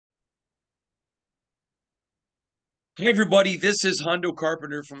Hey everybody, this is Hondo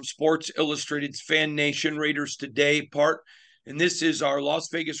Carpenter from Sports Illustrated's Fan Nation Raiders Today part, and this is our Las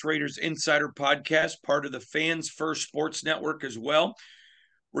Vegas Raiders Insider Podcast, part of the Fans First Sports Network as well,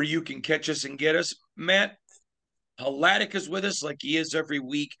 where you can catch us and get us. Matt Haladic is with us like he is every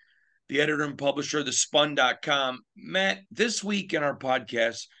week, the editor and publisher of thespun.com. Matt, this week in our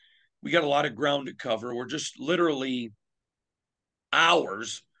podcast, we got a lot of ground to cover. We're just literally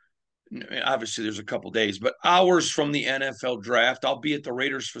hours, obviously there's a couple days, but hours from the NFL draft. I'll be at the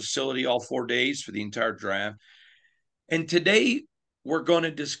Raiders facility all 4 days for the entire draft. And today we're going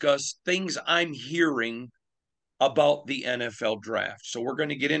to discuss things I'm hearing about the NFL draft. So we're going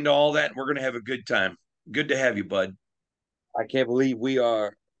to get into all that and we're going to have a good time. Good to have you, bud. I can't believe we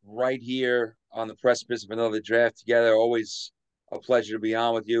are right here on the precipice of another draft together. Always a pleasure to be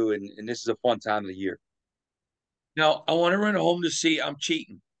on with you, and this is a fun time of the year. Now, I want to run home to see. I'm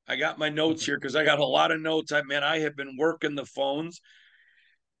cheating. I got my notes here because I got a lot of notes. I have been working the phones.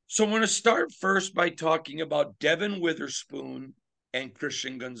 So I'm going to start first by talking about Devin Witherspoon and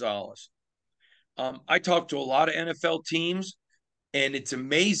Christian Gonzalez. I talked to a lot of NFL teams, and it's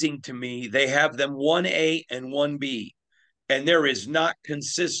amazing to me. They have them 1A and 1B, and there is not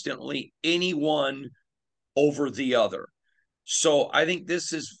consistently any one over the other. So I think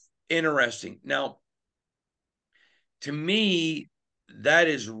this is interesting. Now, to me, that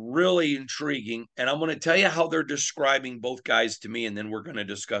is really intriguing. And I'm going to tell you how they're describing both guys to me, and then we're going to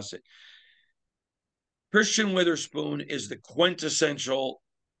discuss it. Christian Witherspoon is the quintessential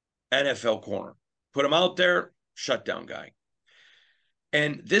NFL corner. Put him out there, shutdown guy.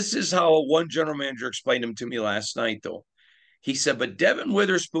 And this is how one general manager explained him to me last night, though. He said, but Devin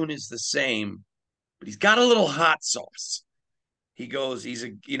Witherspoon is the same, but he's got a little hot sauce. He goes,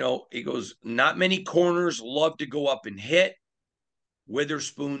 not many corners love to go up and hit.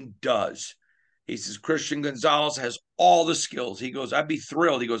 Witherspoon does. He says, Christian Gonzalez has all the skills. He goes, I'd be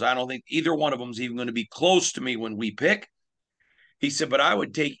thrilled. He goes, I don't think either one of them is even going to be close to me when we pick. He said, but I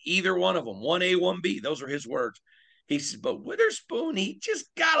would take either one of them, 1A, 1B. Those are his words. He said, but Witherspoon, he just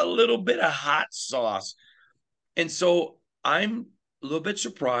got a little bit of hot sauce. And so I'm a little bit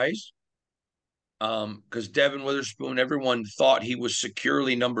surprised because Devin Witherspoon, everyone thought he was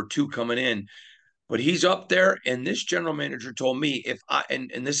securely number two coming in, but he's up there. And this general manager told me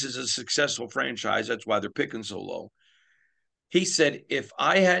and this is a successful franchise, that's why they're picking so low. He said, if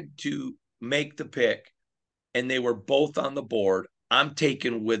I had to make the pick and they were both on the board, I'm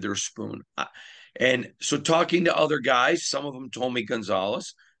taking Witherspoon. And so talking to other guys, some of them told me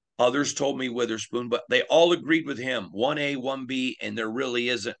Gonzalez, others told me Witherspoon, but they all agreed with him 1A, 1B, and there really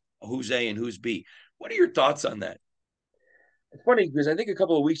isn't who's A and who's B. What are your thoughts on that? It's funny because I think a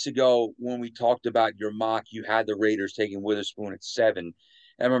couple of weeks ago when we talked about your mock, you had the Raiders taking Witherspoon at 7.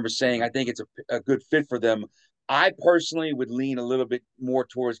 I remember saying I think it's a good fit for them. I personally would lean a little bit more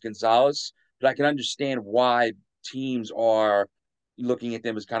towards Gonzalez, but I can understand why teams are looking at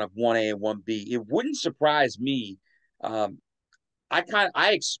them as kind of 1A and 1B. It wouldn't surprise me. Um,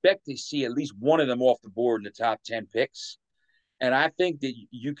 I expect to see at least one of them off the board in the top 10 picks. And I think that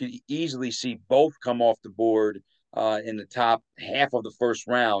you could easily see both come off the board in the top half of the first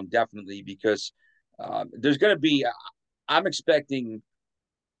round, definitely, because there's going to be, I'm expecting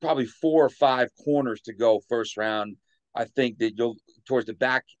probably 4 or 5 corners to go first round. I think that towards the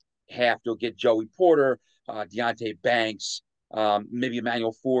back half, you'll get Joey Porter, Deontay Banks, maybe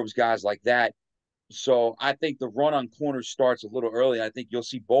Emmanuel Forbes, guys like that. So I think the run on corners starts a little early. I think you'll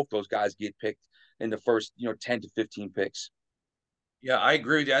see both those guys get picked in the first, 10 to 15 picks. Yeah, I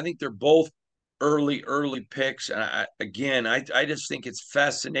agree with you. I think they're both early picks. And I just think it's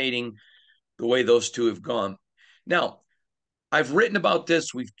fascinating the way those two have gone. Now, I've written about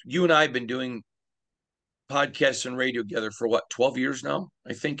this. You and I have been doing podcasts and radio together for what, 12 years now?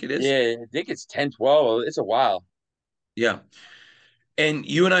 I think it is. Yeah, I think it's 10, 12. It's a while. Yeah. And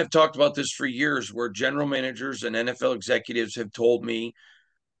you and I have talked about this for years where general managers and NFL executives have told me,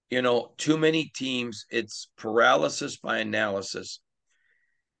 too many teams, it's paralysis by analysis.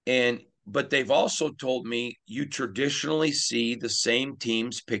 But they've also told me you traditionally see the same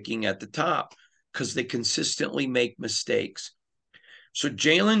teams picking at the top because they consistently make mistakes. So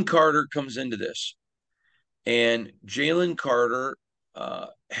Jalen Carter comes into this, and Jalen Carter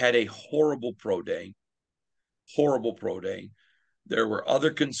had a horrible pro day. Horrible pro day. There were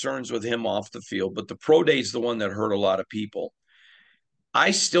other concerns with him off the field, but the pro day is the one that hurt a lot of people.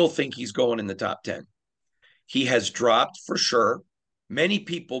 I still think he's going in the top 10. He has dropped for sure. Many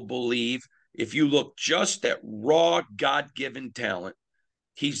people believe if you look just at raw God given talent,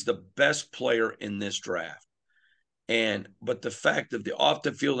 he's the best player in this draft. But the fact of the off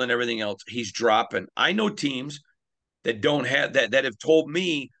the field and everything else, he's dropping. I know teams that don't have that have told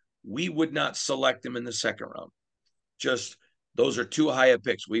me we would not select him in the second round. Just those are too high of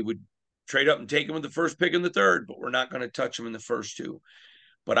picks. We would trade up and take him with the first pick in the third, but we're not going to touch him in the first two.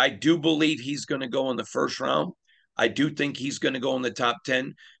 But I do believe he's going to go in the first round. I do think he's going to go in the top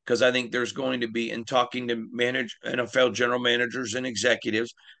 10 because I think there's going to be, in talking to NFL general managers and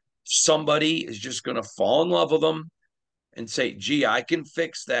executives, somebody is just going to fall in love with him and say, gee, I can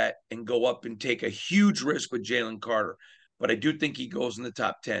fix that and go up and take a huge risk with Jalen Carter. But I do think he goes in the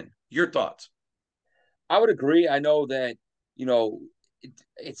top 10. Your thoughts? I would agree. I know that,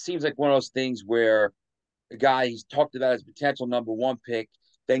 it seems like one of those things where a guy he's talked about as potential number one pick,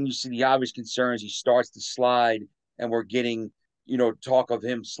 then you see the obvious concerns. He starts to slide, and we're getting, talk of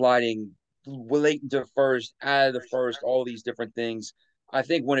him sliding late into first, out of the first, all these different things. I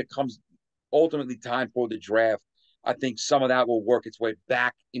think when it comes ultimately time for the draft, I think some of that will work its way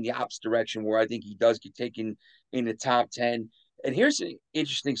back in the opposite direction where I think he does get taken in the top 10. And here's an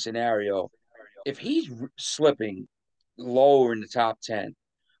interesting scenario. If he's slipping lower in the top 10,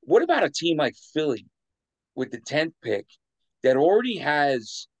 what about a team like Philly with the 10th pick that already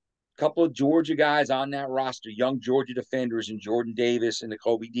has a couple of Georgia guys on that roster, young Georgia defenders and Jordan Davis and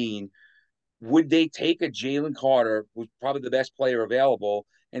Kobe Dean? Would they take a Jalen Carter, who's probably the best player available,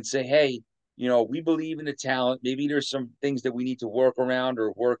 and say, hey, we believe in the talent. Maybe there's some things that we need to work around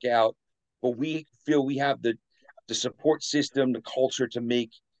or work out, but we feel we have the support system, the culture to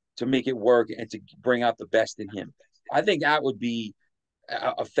make it work and to bring out the best in him. I think that would be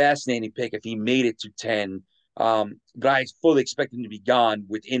a fascinating pick if he made it to 10. But I fully expect him to be gone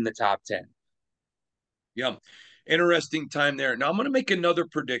within the top 10. Yeah. Interesting time there. Now I'm going to make another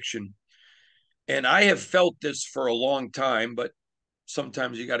prediction. And I have felt this for a long time, but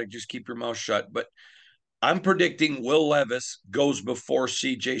sometimes you got to just keep your mouth shut. But I'm predicting Will Levis goes before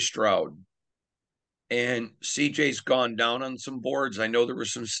CJ Stroud. And CJ's gone down on some boards. I know there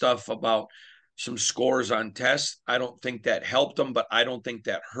was some stuff about some scores on tests. I don't think that helped him, but I don't think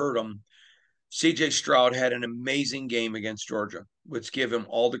that hurt him. CJ Stroud had an amazing game against Georgia. Let's give him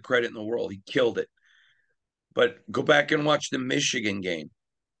all the credit in the world. He killed it. But go back and watch the Michigan game.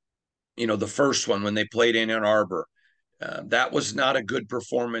 The first one when they played in Ann Arbor. That was not a good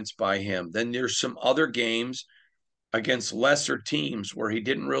performance by him. Then there's some other games against lesser teams where he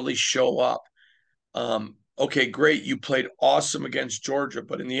didn't really show up. Okay, great. You played awesome against Georgia,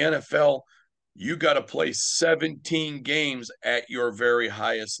 but in the NFL, you got to play 17 games at your very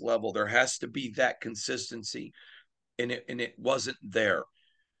highest level. There has to be that consistency, and it wasn't there.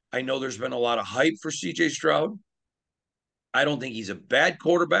 I know there's been a lot of hype for CJ Stroud. I don't think he's a bad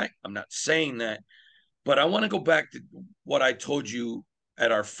quarterback. I'm not saying that, but I want to go back to what I told you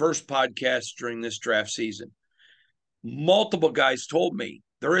at our first podcast during this draft season. Multiple guys told me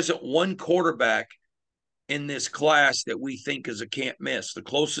there isn't one quarterback in this class that we think is a can't miss. The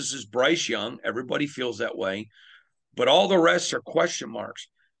closest is Bryce Young. Everybody feels that way, but all the rest are question marks.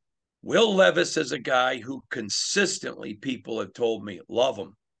 Will Levis is a guy who consistently people have told me, love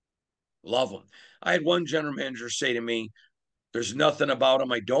him, love him. I had one general manager say to me, there's nothing about him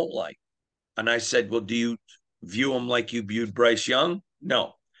I don't like. And I said, well, do you view him like you viewed Bryce Young?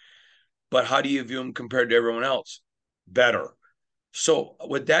 No. But how do you view him compared to everyone else? Better. So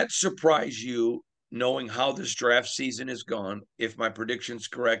would that surprise you, knowing how this draft season is gone, if my prediction's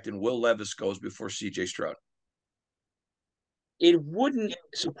correct and Will Levis goes before CJ Stroud? It wouldn't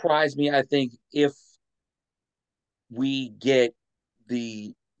surprise me, I think, if we get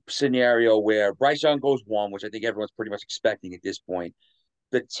the scenario where Bryce Young goes one, which I think everyone's pretty much expecting at this point.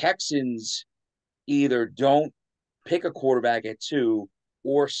 The Texans either don't pick a quarterback at two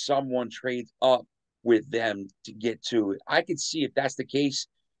or someone trades up with them to get to it. I could see if that's the case,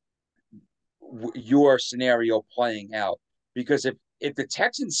 your scenario playing out. Because if the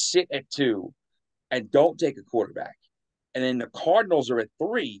Texans sit at two and don't take a quarterback, and then the Cardinals are at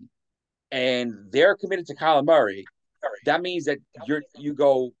three and they're committed to Kyler Murray, that means that you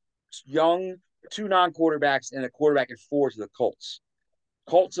go Young, two non-quarterbacks, and a quarterback at four to the Colts.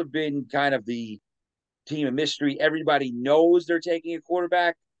 Colts have been kind of the team of mystery. Everybody knows they're taking a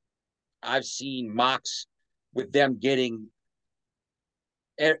quarterback. I've seen mocks with them getting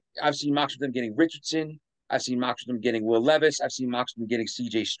Richardson. I've seen mocks with them getting Will Levis. I've seen mocks with them getting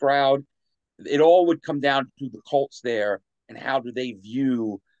CJ Stroud. It all would come down to the Colts there and how do they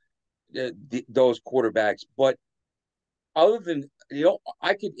view those quarterbacks. But other than,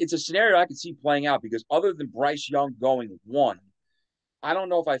 it's a scenario I could see playing out because other than Bryce Young going one, I don't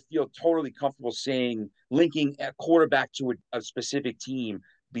know if I feel totally comfortable saying linking a quarterback to a specific team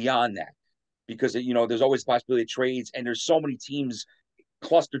beyond that because, there's always the possibility of trades and there's so many teams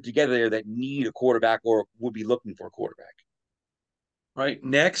clustered together there that need a quarterback or would be looking for a quarterback. All right.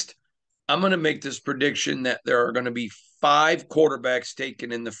 Next, I'm going to make this prediction that there are going to be 5 quarterbacks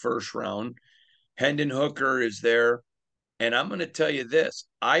taken in the first round. Hendon Hooker is there. And I'm going to tell you this,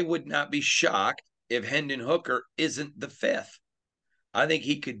 I would not be shocked if Hendon Hooker isn't the 5th. I think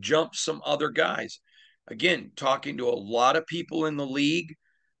he could jump some other guys. Again, talking to a lot of people in the league,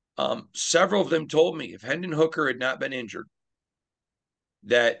 several of them told me if Hendon Hooker had not been injured,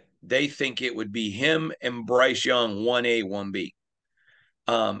 that they think it would be him and Bryce Young 1A, 1B.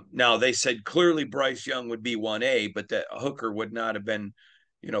 Now they said clearly Bryce Young would be 1A, but that Hooker would not have been,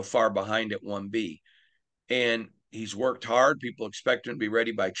 far behind at 1B. And he's worked hard. People expect him to be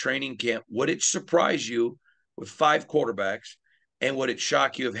ready by training camp. Would it surprise you with 5 quarterbacks? And would it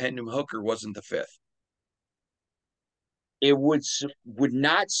shock you if Hendon Hooker wasn't the 5th? It would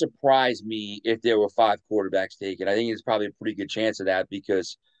not surprise me if there were 5 quarterbacks taken. I think there's probably a pretty good chance of that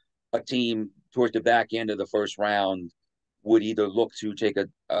because a team towards the back end of the first round would either look to take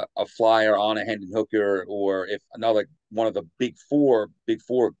a flyer on a Hendon Hooker, or if another one of the big four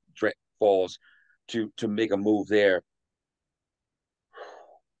falls to make a move there.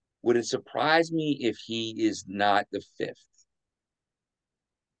 Would it surprise me if he is not the 5th?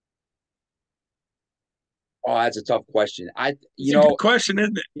 Oh, that's a tough question. It's a good question,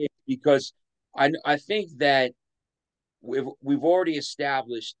 isn't it? Because I think that we've already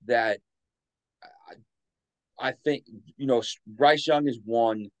established that I think Bryce Young is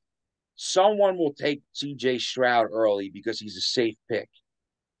one. Someone will take C.J. Stroud early because he's a safe pick.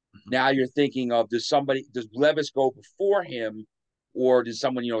 Now you're thinking of does Levis go before him, or does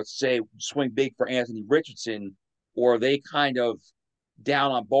someone say swing big for Anthony Richardson, or are they kind of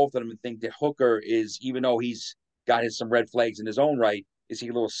down on both of them and think that Hooker is, even though he's got some red flags in his own right, is he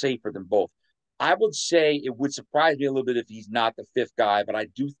a little safer than both? I would say it would surprise me a little bit if he's not the 5th guy, but I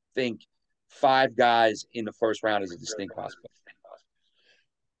do think 5 guys in the first round is a distinct possibility.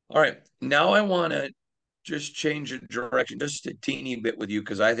 All right. Now I want to just change the direction just a teeny bit with you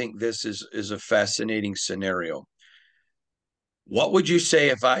because I think this is a fascinating scenario. What would you say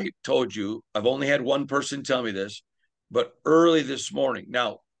if I told you, I've only had one person tell me this, but early this morning.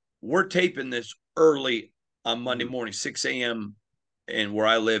 Now, we're taping this early on Monday morning, 6 a.m. and where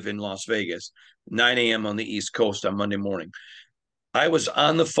I live in Las Vegas, 9 a.m. on the East Coast on Monday morning. I was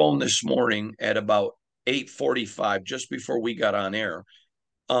on the phone this morning at about 8:45, just before we got on air,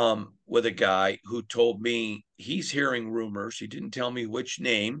 with a guy who told me he's hearing rumors. He didn't tell me which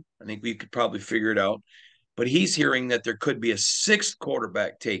name. I think we could probably figure it out. But he's hearing that there could be a 6th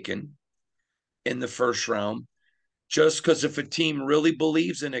quarterback taken in the first round, just because if a team really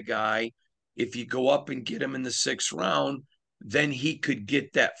believes in a guy, if you go up and get him in the 6th round, then he could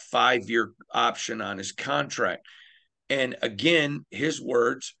get that 5-year option on his contract. And again, his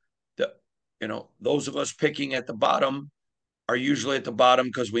words, that those of us picking at the bottom are usually at the bottom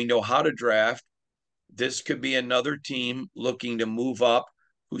because we know how to draft. This could be another team looking to move up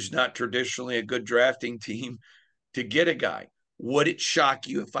who's not traditionally a good drafting team to get a guy. Would it shock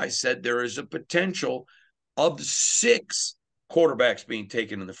you if I said there is a potential of 6 quarterbacks being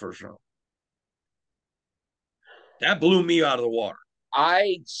taken in the first round? That blew me out of the water.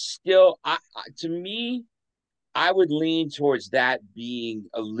 To me, I would lean towards that being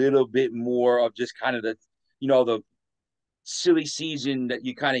a little bit more of just kind of the silly season that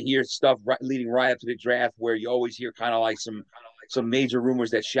you kind of hear stuff leading right up to the draft, where you always hear kind of like some major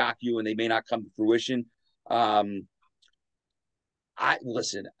rumors that shock you and they may not come to fruition.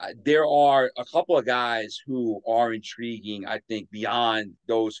 There are a couple of guys who are intriguing, I think, beyond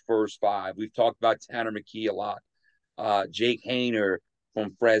those first 5. We've talked about Tanner McKee a lot. Jake Haener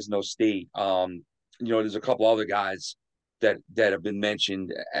from Fresno State. There's a couple other guys that have been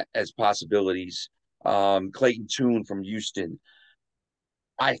mentioned as possibilities. Clayton Tune from Houston.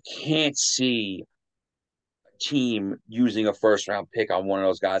 I can't see a team using a first round pick on one of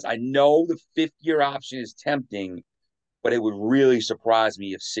those guys. I know the 5th-year option is tempting, but it would really surprise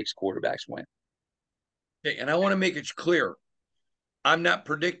me if 6 quarterbacks went. Okay, and I want to make it clear, I'm not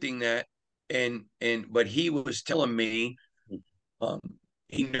predicting that, but he was telling me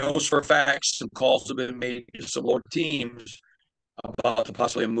he knows for a fact some calls have been made to some lower teams about the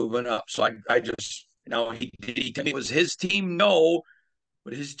possibility of moving up. So I just he told me it was his team, no,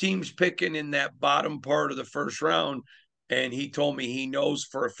 but his team's picking in that bottom part of the first round, and he told me he knows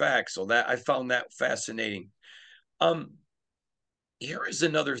for a fact. So that I found that fascinating. Here is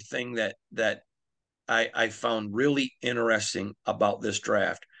another thing that I found really interesting about this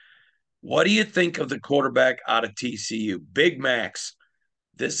draft. What do you think of the quarterback out of TCU, Big Max?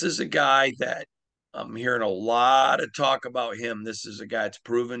 This is a guy that I'm hearing a lot of talk about him. This is a guy that's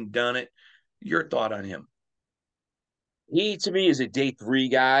proven, done it. Your thought on him? He to me is a day three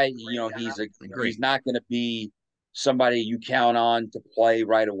guy. He's Agree. not going to be somebody you count on to play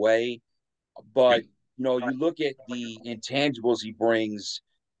right away. But Agree. you look at the intangibles he brings.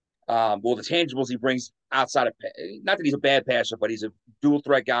 The tangibles he brings outside of not that he's a bad passer, but he's a dual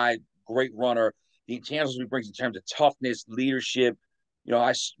threat guy, great runner. The intangibles he brings in terms of toughness, leadership.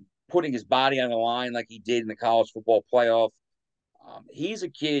 I putting his body on the line like he did in the college football playoff. He's a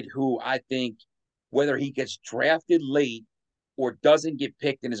kid who I think whether he gets drafted late or doesn't get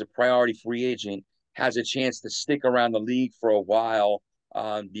picked and is a priority free agent has a chance to stick around the league for a while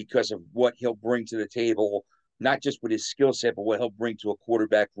because of what he'll bring to the table, not just with his skill set, but what he'll bring to a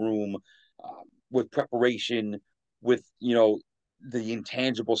quarterback room with preparation, with the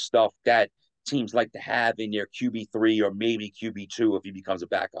intangible stuff that teams like to have in their QB3 or maybe QB2 if he becomes a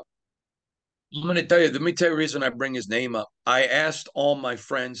backup. I'm going to tell you, let me tell you the reason I bring his name up. I asked all my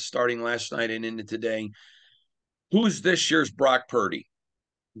friends starting last night and into today, who's this year's Brock Purdy?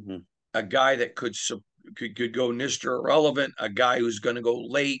 Mm-hmm. A guy that could go Mr. Irrelevant, a guy who's going to go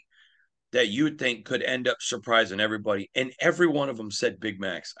late that you think could end up surprising everybody. And every one of them said Big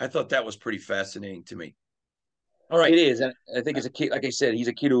Macs. I thought that was pretty fascinating to me. All right. It is, and I think it's a kid. Like I said, he's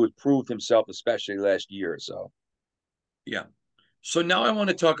a kid who has proved himself, especially last year or so. Yeah. So now I want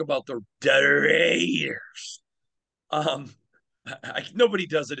to talk about the Raiders. Um, nobody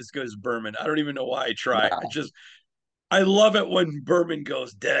does it as good as Berman. I don't even know why I try. Nah. I love it when Berman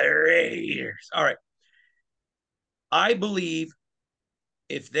goes the Raiders. All right. I believe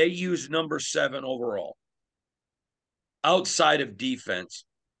if they use number 7 overall outside of defense,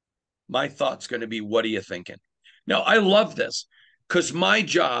 my thought's going to be, what are you thinking? Now, I love this because my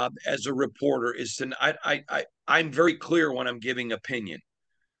job as a reporter is to, I'm very clear when I'm giving opinion.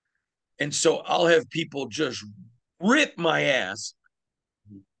 And so I'll have people just rip my ass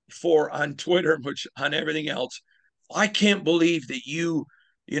for on Twitter, which on everything else. I can't believe that you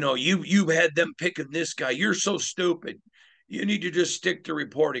had them picking this guy. You're so stupid. You need to just stick to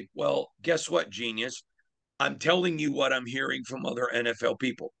reporting. Well, guess what, genius? I'm telling you what I'm hearing from other NFL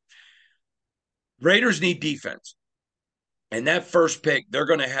people. Raiders need defense. And that first pick, they're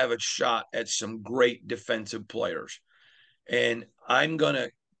going to have a shot at some great defensive players. And I'm going to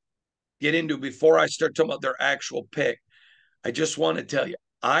get into, before I start talking about their actual pick, I just want to tell you,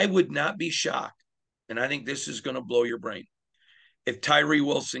 I would not be shocked, and I think this is going to blow your brain, if Tyree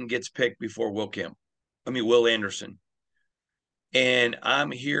Wilson gets picked before Will Anderson. And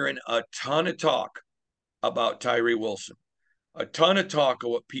I'm hearing a ton of talk about Tyree Wilson, a ton of talk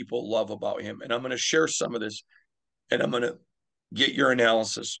of what people love about him. And I'm going to share some of this, and I'm going to get your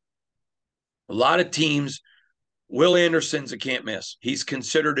analysis. A lot of teams, Will Anderson's a can't miss. He's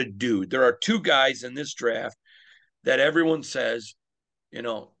considered a dude. There are 2 guys in this draft that everyone says, you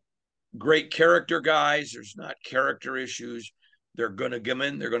know, great character guys. There's not character issues. They're going to come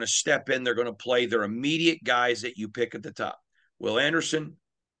in. They're going to step in. They're going to play. They're immediate guys that you pick at the top. Will Anderson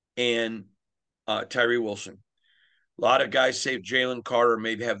and Tyree Wilson. A lot of guys say Jalen Carter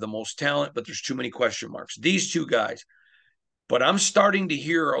maybe have the most talent, but there's too many question marks. These 2 guys. But I'm starting to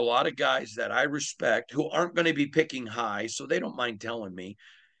hear a lot of guys that I respect who aren't going to be picking high, so they don't mind telling me.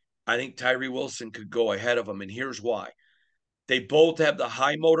 I think Tyree Wilson could go ahead of them, and here's why. They both have the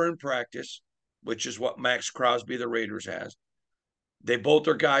high motor in practice, which is what Max Crosby, the Raiders, has. They both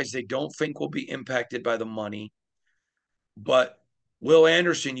are guys they don't think will be impacted by the money. But Will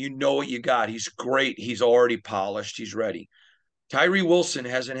Anderson, you know what you got. He's great. He's already polished. He's ready. Tyree Wilson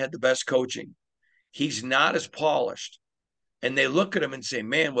hasn't had the best coaching. He's not as polished. And they look at him and say,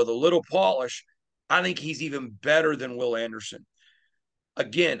 man, with a little polish, I think he's even better than Will Anderson.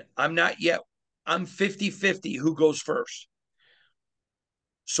 Again, I'm 50-50 who goes first.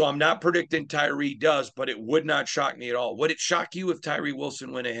 So I'm not predicting Tyree does, but it would not shock me at all. Would it shock you if Tyree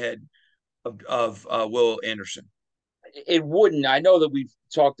Wilson went ahead of Will Anderson? It wouldn't. I know that we've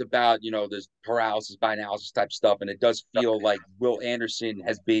talked about, this paralysis by analysis type stuff, and it does feel like Will Anderson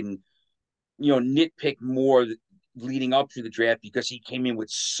has been, nitpicked more leading up to the draft because he came in with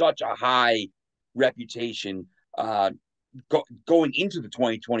such a high reputation going into the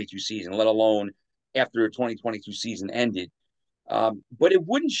 2022 season, let alone after the 2022 season ended. But it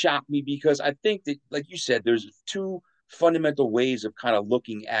wouldn't shock me because I think that, like you said, there's 2 fundamental ways of kind of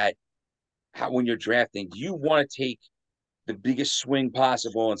looking at how when you're drafting. Do you want to take the biggest swing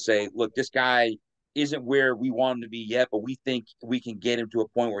possible and say, look, this guy isn't where we want him to be yet, but we think we can get him to a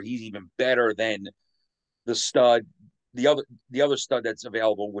point where he's even better than the stud, the other stud that's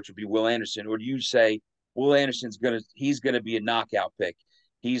available, which would be Will Anderson? Or do you say he's gonna be a knockout pick?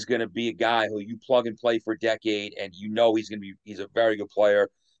 he's going to be a guy who you plug and play for a decade, and he's a very good player.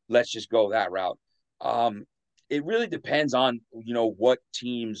 Let's just go that route. Um, it really depends on what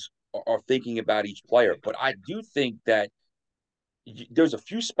teams are thinking about each player, but I do think that there's a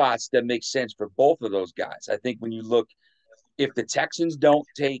few spots that make sense for both of those guys. I think when you look, if the Texans don't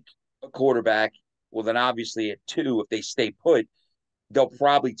take a quarterback, well, then obviously at two, if they stay put, they'll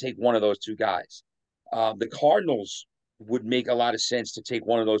probably take one of those two guys. The Cardinals would make a lot of sense to take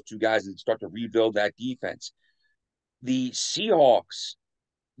one of those two guys and start to rebuild that defense. The Seahawks,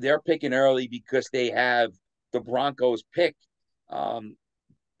 they're picking early because they have the Broncos pick. Um,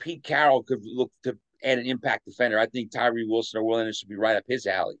 Pete Carroll could look to add an impact defender. I think Tyree Wilson or Will Anderson should be right up his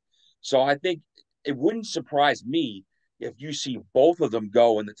alley. So I think it wouldn't surprise me if you see both of them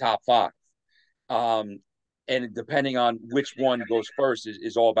go in the top five. Um, and depending on which one goes first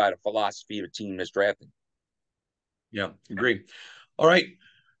is all about a philosophy of a team that's drafting. Yeah, agree. All right.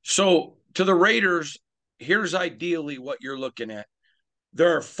 So to the Raiders, here's ideally what you're looking at.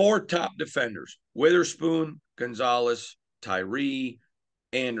 There are four top defenders: Witherspoon, Gonzalez, Tyree,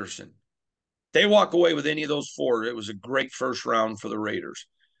 Anderson. They walk away with any of those four. It was a great first round for the Raiders.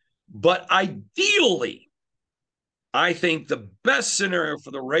 But ideally, I think the best scenario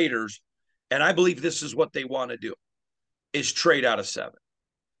for the Raiders, and I believe this is what they want to do, is trade out of 7.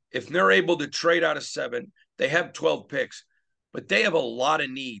 If they're able to trade out of 7, they have 12 picks, but they have a lot of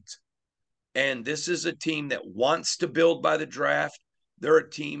needs. And this is a team that wants to build by the draft. They're a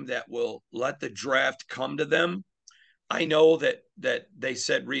team that will let the draft come to them. I know that they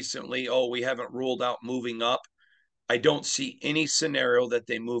said recently, oh, we haven't ruled out moving up. I don't see any scenario that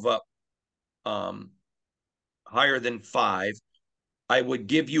they move up higher than 5. I would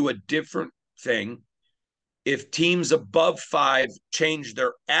give you a different thing. If teams above 5 change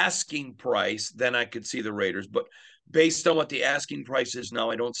their asking price, then I could see the Raiders. But based on what the asking price is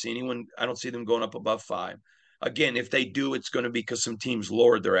now, I don't see them going up above 5. Again, if they do, it's going to be because some teams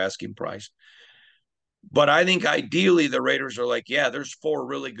lowered their asking price. But I think ideally the Raiders are like, yeah, there's 4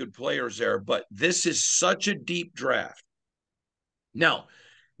 really good players there, but this is such a deep draft. Now,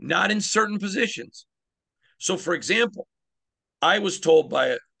 not in certain positions. So, for example, I was told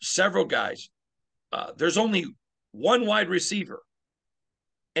by several guys, there's only one wide receiver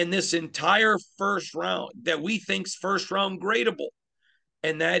in this entire first round that we think's first round gradable,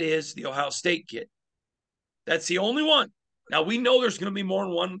 and that is the Ohio State kid. That's the only one. Now, we know there's going to be more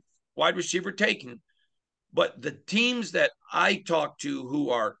than one wide receiver taken, but the teams that I talk to who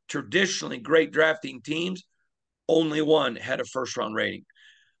are traditionally great drafting teams, only one had a first round rating.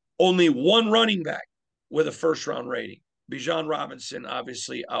 Only one running back with a first round rating. Bijan Robinson,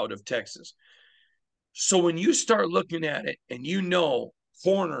 obviously out of Texas. So when you start looking at it and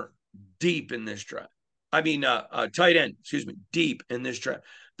corner deep in this draft, tight end, deep in this draft.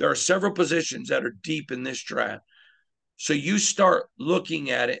 There are several positions that are deep in this draft. So you start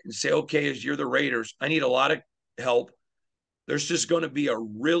looking at it and say, okay, as you're the Raiders, I need a lot of help. There's just going to be a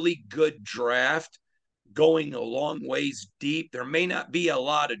really good draft going a long ways deep. There may not be a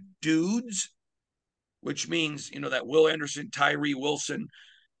lot of dudes, which means, that Will Anderson, Tyree Wilson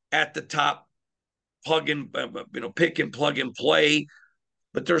at the top, pick and plug and play.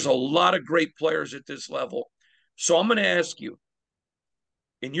 But there's a lot of great players at this level. So I'm going to ask you,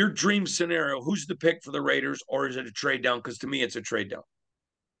 in your dream scenario, who's the pick for the Raiders, or is it a trade down? Because to me, it's a trade down.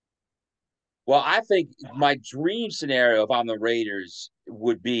 Well, I think my dream scenario, if I'm the Raiders,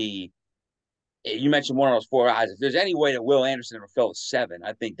 would be you mentioned one of those 4 guys. If there's any way that Will Anderson ever fell to 7,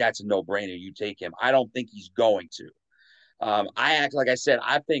 I think that's a no-brainer. You take him. I don't think he's going to. Like I said,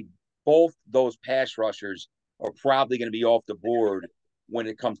 I think both those pass rushers are probably going to be off the board when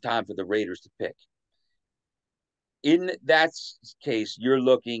it comes time for the Raiders to pick. In that case, you're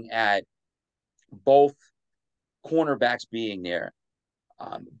looking at both cornerbacks being there.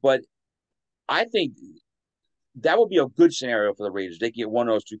 But I think that would be a good scenario for the Raiders. They get one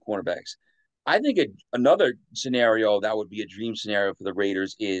of those 2 cornerbacks. I think another scenario that would be a dream scenario for the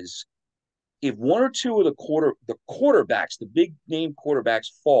Raiders is if one or two of the quarterbacks, the big name quarterbacks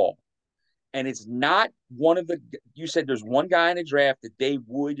fall, and it's not one of you said there's one guy in the draft that they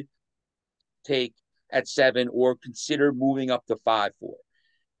would take at 7 or consider moving up to 5 for.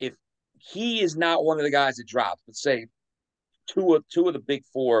 If he is not one of the guys that drops, but say two of the big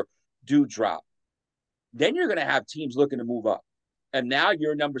 4 do drop, then you're going to have teams looking to move up. And now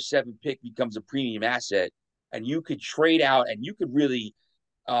your number 7 pick becomes a premium asset, and you could trade out and you could really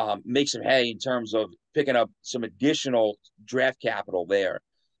make some hay in terms of picking up some additional draft capital there.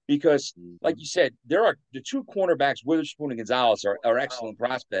 Because, like you said, there are the 2 cornerbacks, Witherspoon and Gonzalez, are excellent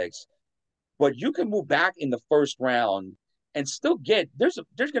prospects. But you can move back in the first round and still get there's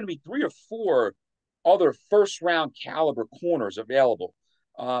going to be 3 or 4 other first round caliber corners available.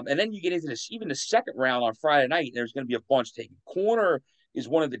 And then you get into this even the second round on Friday night. There's going to be a bunch taken. Corner is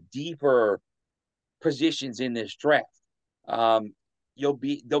one of the deeper positions in this draft. Um, they'll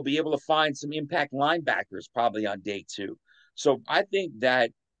be able to find some impact linebackers probably on day 2. So I think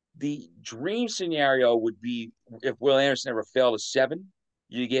that the dream scenario would be if Will Anderson ever fell to 7,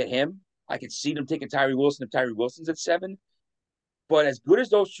 you get him. I could see them taking Tyree Wilson if Tyree Wilson's at 7. But as good as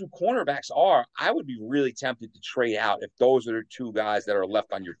those 2 cornerbacks are, I would be really tempted to trade out if those are the 2 guys that are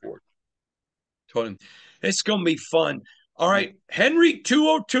left on your board. Totally. It's going to be fun. All right. Henry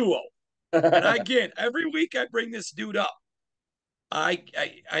 2020. And again, every week I bring this dude up. I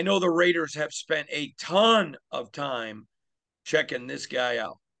know the Raiders have spent a ton of time checking this guy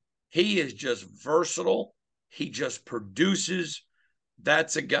out. He is just versatile. He just produces.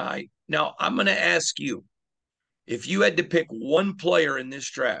 That's a guy. Now, I'm going to ask you, if you had to pick one player in this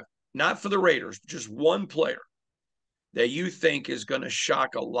draft, not for the Raiders, just one player that you think is going to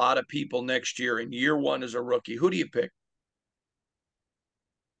shock a lot of people next year in year 1 as a rookie, who do you pick?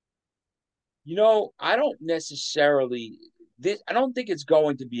 I don't necessarily this. I don't think it's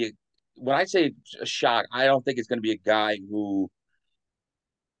going to be a. When I say a shock, I don't think it's going to be a guy who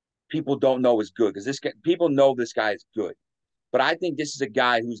people don't know is good because this guy, people know this guy is good. But I think this is a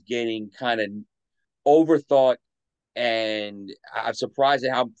guy who's getting kind of overthought, and I'm surprised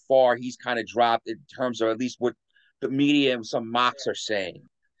at how far he's kind of dropped in terms of at least what the media and some mocks are saying.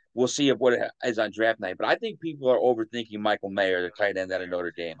 We'll see if what it is on draft night. But I think people are overthinking Michael Mayer, the tight end out of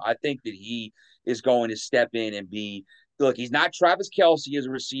Notre Dame. I think that he is going to step in and be look. He's not Travis Kelce as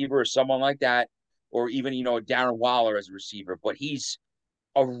a receiver or someone like that, or even Darren Waller as a receiver. But he's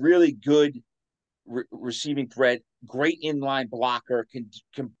a really good receiving threat, great inline blocker, can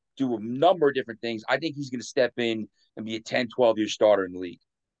do a number of different things. I think he's going to step in and be a 10, 12-year starter in the league.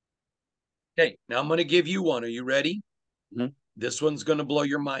 Okay, now I'm going to give you one. Are you ready? Mm-hmm. This one's going to blow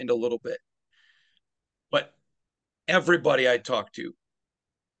your mind a little bit. But everybody I talk to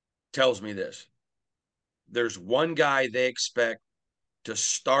tells me this. There's one guy they expect to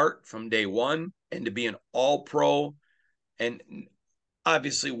start from day 1 and to be an all-pro. And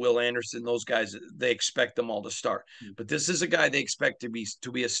obviously Will Anderson, those guys, they expect them all to start. But this is a guy they expect to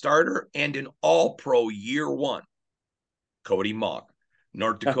be a starter and an all-pro year 1. Cody Mauch,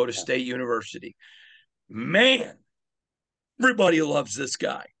 North Dakota State University. Man, everybody loves this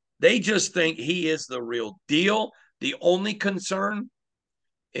guy. They just think he is the real deal. The only concern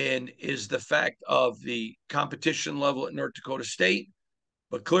is the fact of the competition level at North Dakota State.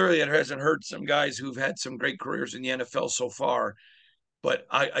 But clearly it hasn't hurt some guys who've had some great careers in the NFL so far. But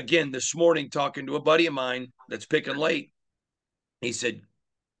again, this morning, talking to a buddy of mine that's picking late, he said,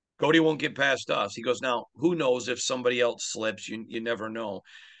 Cody won't get past us. He goes, now, who knows if somebody else slips? You never know.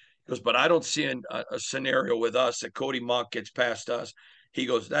 He goes, but I don't see a scenario with us that Cody Mauch gets past us. He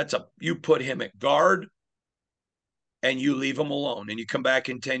goes, you put him at guard and you leave him alone. And you come back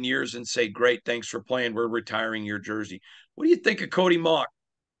in 10 years and say, great, thanks for playing. We're retiring your jersey. What do you think of Cody Mauch?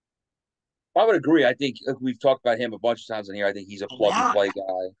 I would agree. I think we've talked about him a bunch of times in here. I think he's a plug and play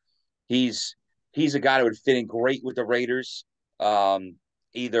guy. He's a guy that would fit in great with the Raiders,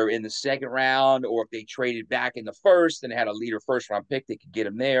 either in the second round or if they traded back in the first and had a leader first round pick, they could get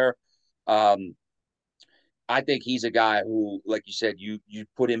him there. I think he's a guy who, like you said, you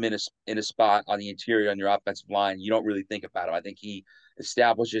put him in a spot on the interior on your offensive line. You don't really think about him. I think he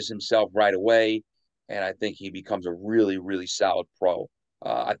establishes himself right away, and I think he becomes a really, really solid pro.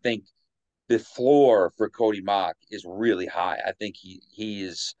 I think the floor for Cody Mauch is really high. I think he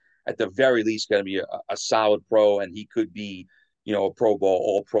is at the very least going to be a solid pro, and he could be, a Pro Bowl,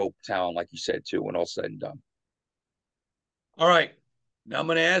 all pro talent, like you said, too, when all said and done. All right. Now I'm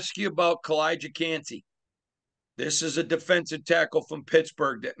going to ask you about Calijah Kancey. This is a defensive tackle from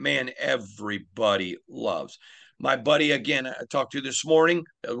Pittsburgh that, man, everybody loves. My buddy, again, I talked to this morning,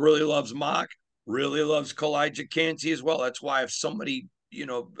 really loves Mauch, really loves Calijah Kancey as well. That's why if somebody,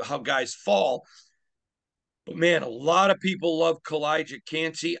 how guys fall. But, man, a lot of people love Calijah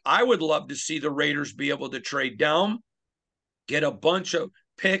Kancey. I would love to see the Raiders be able to trade down, get a bunch of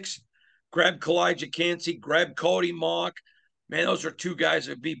picks, grab Calijah Kancey, grab Cody Mauch. Man, those are 2 guys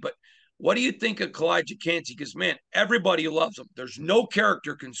that beat. But what do you think of Calijah Kancey? Because, man, everybody loves him. There's no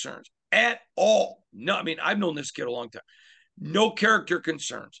character concerns at all. No, I mean, I've known this kid a long time. No character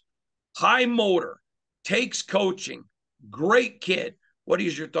concerns. High motor, takes coaching, great kid. What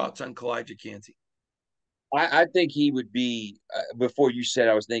is your thoughts on Calijah Kancey? I think he would be, before you said,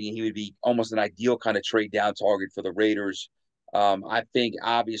 I was thinking he would be almost an ideal kind of trade down target for the Raiders. I think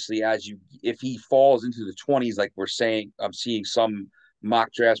obviously if he falls into the 20s, like we're saying, I'm seeing some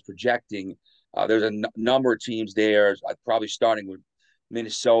mock drafts projecting. There's a number of teams there, probably starting with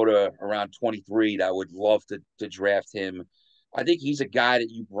Minnesota around 23 that would love to draft him. I think he's a guy that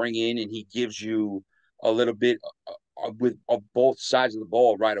you bring in and he gives you a little bit with of both sides of the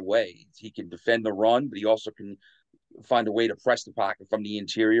ball right away. He can defend the run, but he also can find a way to press the pocket from the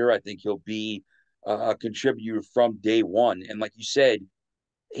interior. I think he'll be a contributor from day one. And like you said,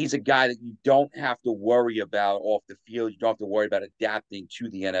 he's a guy that you don't have to worry about off the field. You don't have to worry about adapting to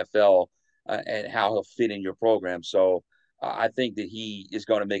the NFL and how he'll fit in your program. So I think that he is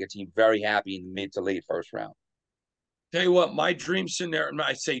going to make a team very happy in the mid to late first round. Tell you what, my dream scenario,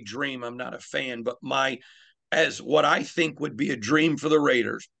 I say dream, I'm not a fan, but as what I think would be a dream for the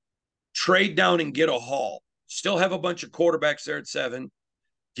Raiders, trade down and get a haul. Still have a bunch of quarterbacks there at 7.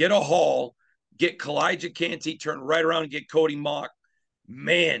 Get a haul, get Kalijah Kancey, turn right around and get Cody Mauch.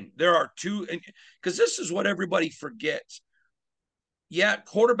 Man, there are two, because this is what everybody forgets. Yeah,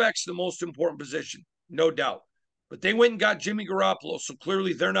 quarterback's the most important position, no doubt. But they went and got Jimmy Garoppolo, so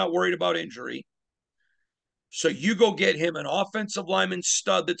clearly they're not worried about injury. So you go get him an offensive lineman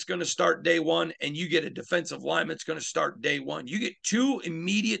stud that's going to start day one, and you get a defensive lineman that's going to start day one. You get 2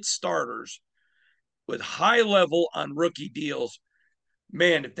 immediate starters with high level on rookie deals.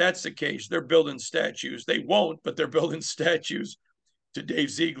 Man, if that's the case, they're building statues. They won't, but they're building statues to Dave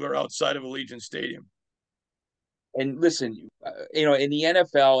Ziegler outside of Allegiant Stadium. And listen, in the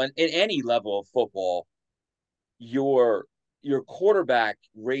NFL and in any level of football, your quarterback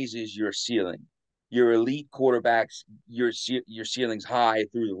raises your ceiling. Your elite quarterbacks, your ceiling's high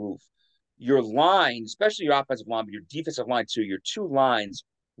through the roof. Your line, especially your offensive line, but your defensive line too, your 2 lines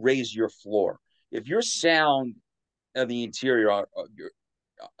raise your floor. If you're sound of the interior,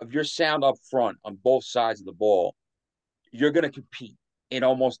 if you're sound up front on both sides of the ball, you're going to compete in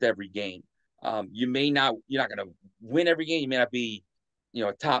almost every game. You're not going to win every game. You may not be,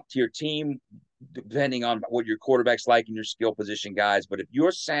 a top tier team, depending on what your quarterback's like and your skill position guys. But if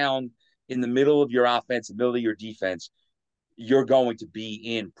you're sound in the middle of your offense, the middle of your defense, you're going to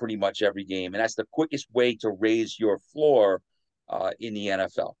be in pretty much every game. And that's the quickest way to raise your floor in the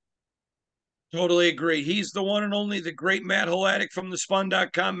NFL. Totally agree. He's the one and only, the great Matt Holadik from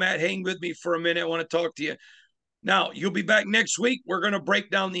thespun.com. Matt, hang with me for a minute. I want to talk to you. Now, you'll be back next week. We're going to break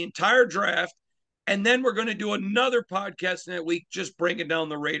down the entire draft, and then we're going to do another podcast that week, just breaking down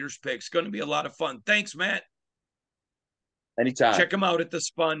the Raiders picks. It's going to be a lot of fun. Thanks, Matt. Anytime. Check him out at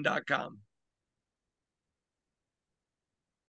thespun.com.